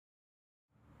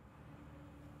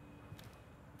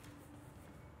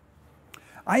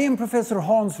I am Professor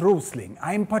Hans Rosling.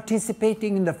 I am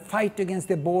participating in the fight against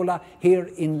Ebola here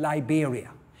in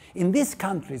Liberia. In these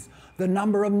countries, the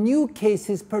number of new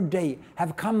cases per day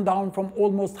have come down from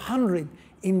almost 100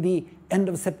 in the end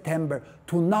of September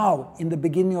to now, in the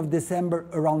beginning of December,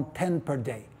 around 10 per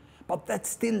day. But that's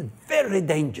still very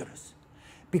dangerous,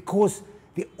 because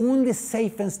the only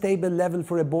safe and stable level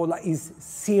for Ebola is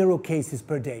 0 cases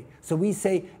per day. So we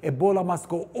say Ebola must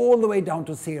go all the way down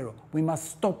to 0. We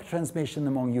must stop transmission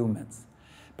among humans.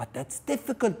 But that's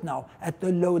difficult now at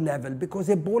the low level, because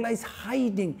Ebola is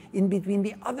hiding in between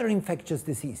the other infectious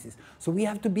diseases. So we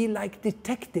have to be like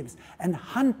detectives and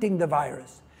hunting the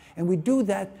virus. And we do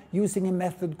that using a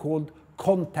method called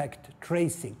contact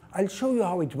tracing. I'll show you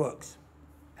how it works.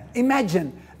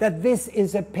 Imagine that this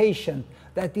is a patient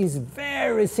that is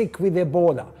very sick with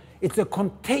Ebola. It's a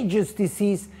contagious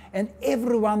disease, and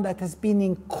everyone that has been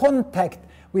in contact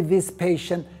with this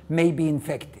patient may be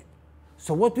infected.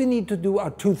 So what we need to do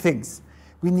are 2 things.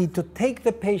 We need to take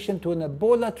the patient to an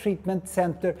Ebola treatment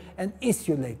center and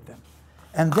isolate them.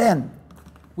 And then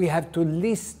we have to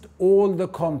list all the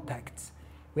contacts.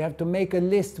 We have to make a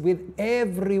list with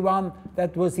everyone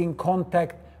that was in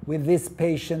contact with this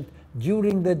patient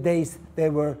during the days they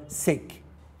were sick.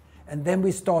 And then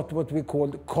we start what we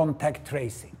call contact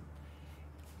tracing.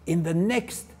 In the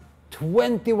next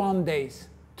 21 days,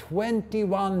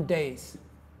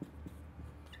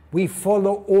 we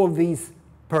follow all these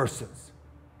persons.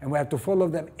 And we have to follow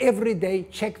them every day,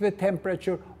 check the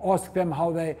temperature, ask them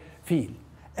how they feel.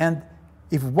 And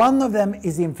if one of them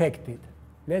is infected,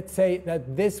 let's say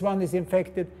that this one is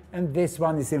infected and this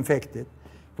one is infected,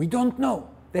 we don't know.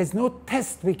 There's no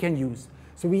test we can use.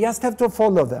 So we just have to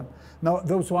follow them. Now,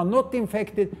 those who are not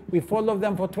infected, we follow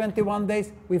them for 21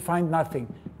 days, we find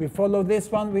nothing. We follow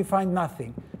this one, we find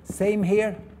nothing. Same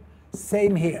here,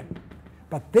 same here.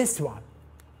 But this one,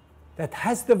 that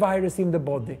has the virus in the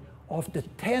body, after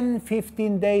 10,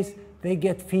 15 days, they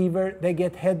get fever, they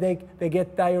get headache, they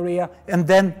get diarrhea, and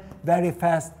then very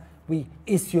fast we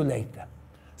isolate them.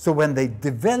 So when they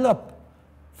develop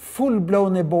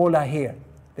full-blown Ebola here,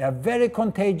 they are very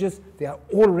contagious, they are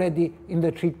already in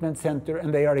the treatment center,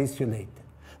 and they are isolated.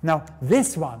 Now,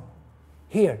 this one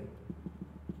here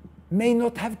may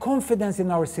not have confidence in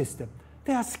our system.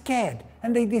 They are scared,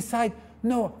 and they decide,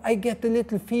 no, I get a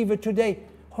little fever today,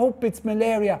 hope it's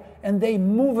malaria, and they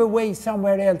move away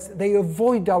somewhere else. They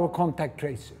avoid our contact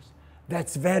tracers.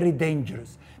 That's very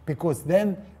dangerous, because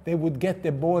then they would get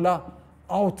Ebola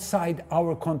outside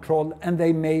our control, and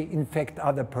they may infect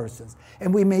other persons.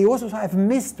 And we may also have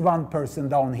missed one person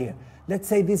down here. Let's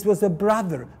say this was a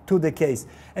brother to the case,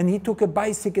 and he took a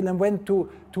bicycle and went to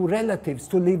relatives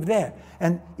to live there.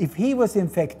 And if he was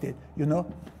infected, you know,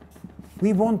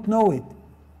 we won't know it.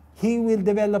 He will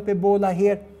develop Ebola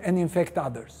here and infect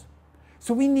others.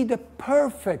 So we need a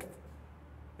perfect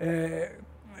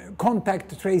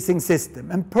contact tracing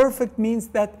system. And perfect means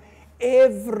that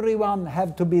everyone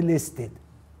have to be listed,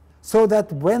 so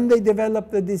that when they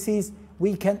develop the disease,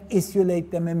 we can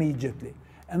isolate them immediately.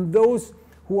 And those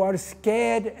who are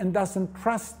scared and doesn't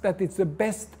trust that it's the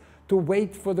best to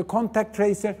wait for the contact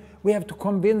tracer, we have to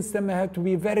convince them, we have to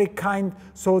be very kind,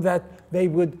 so that they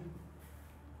would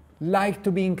like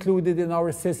to be included in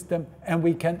our system, and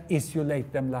we can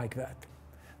isolate them like that.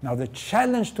 Now, the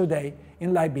challenge today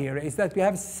in Liberia is that we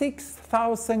have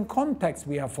 6,000 contacts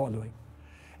we are following.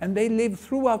 And they live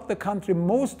throughout the country,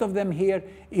 most of them here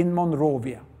in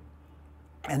Monrovia.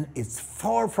 And it's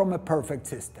far from a perfect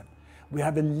system. We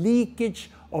have a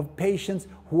leakage of patients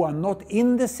who are not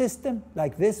in the system,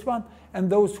 like this one, and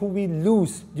those who we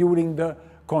lose during the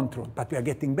control. But we are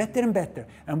getting better and better,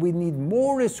 and we need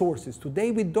more resources.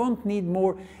 Today we don't need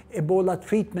more Ebola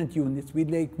treatment units. We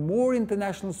need more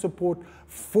international support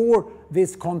for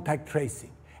this contact tracing.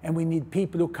 And we need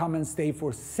people who come and stay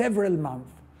for several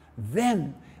months.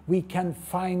 Then we can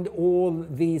find all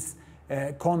these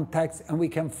contacts, and we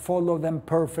can follow them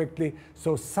perfectly.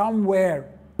 So somewhere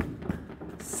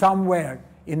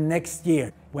in next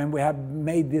year, when we have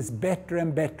made this better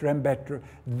and better and better,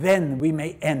 then we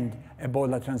may end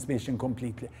Ebola transmission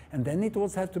completely. And then it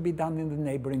also has to be done in the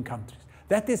neighboring countries.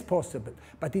 That is possible,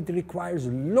 but it requires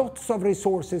lots of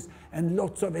resources and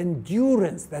lots of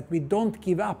endurance that we don't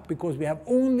give up, because we have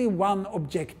only one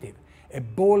objective.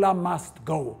 Ebola must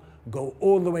go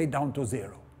all the way down to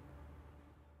 0.